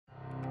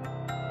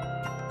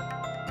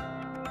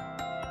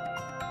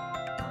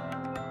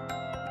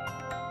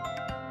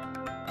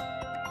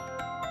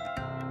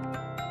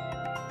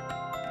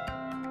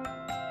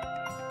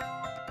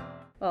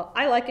Well,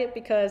 I like it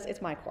because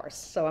it's my course,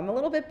 so I'm a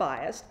little bit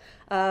biased,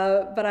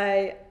 but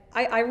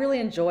I really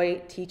enjoy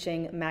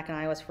teaching Mac and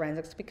iOS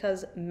forensics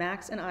because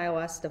Macs and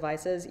iOS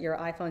devices, your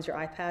iPhones, your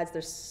iPads,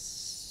 they're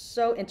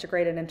so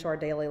integrated into our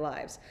daily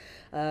lives.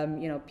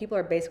 People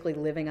are basically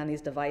living on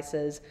these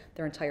devices.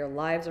 Their entire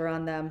lives are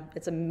on them.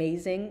 It's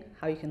amazing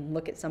how you can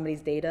look at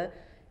somebody's data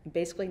and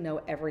basically know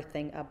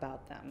everything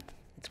about them.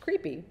 It's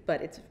creepy,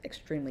 but it's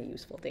extremely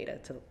useful data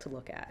to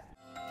look at.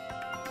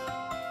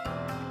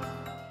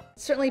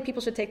 Certainly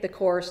people should take the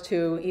course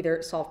to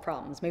either solve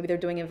problems. Maybe they're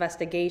doing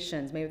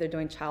investigations, maybe they're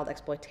doing child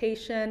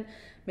exploitation,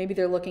 maybe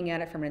they're looking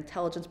at it from an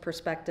intelligence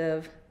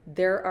perspective.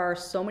 There are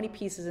so many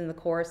pieces in the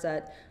course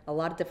that a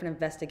lot of different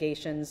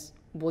investigations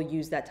will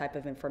use that type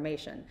of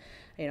information.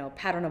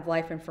 Pattern of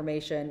life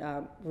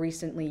information,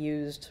 recently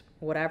used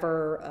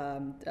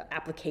whatever,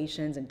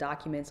 applications and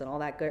documents and all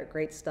that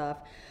great stuff.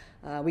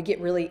 We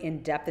get really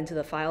in depth into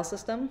the file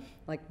system,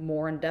 like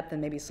more in depth than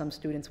maybe some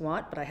students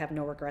want, but I have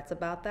no regrets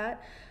about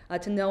that,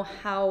 to know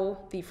how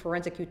the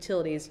forensic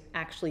utilities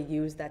actually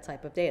use that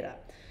type of data.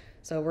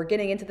 So we're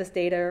getting into this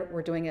data,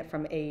 we're doing it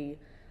from a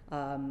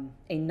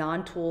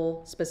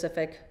non-tool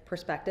specific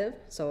perspective.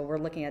 So we're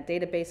looking at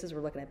databases, we're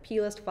looking at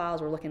plist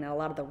files, we're looking at a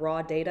lot of the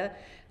raw data,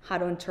 how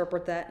to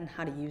interpret that and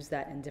how to use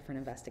that in different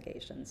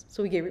investigations.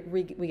 So we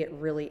get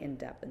really in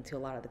depth into a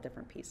lot of the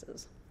different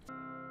pieces.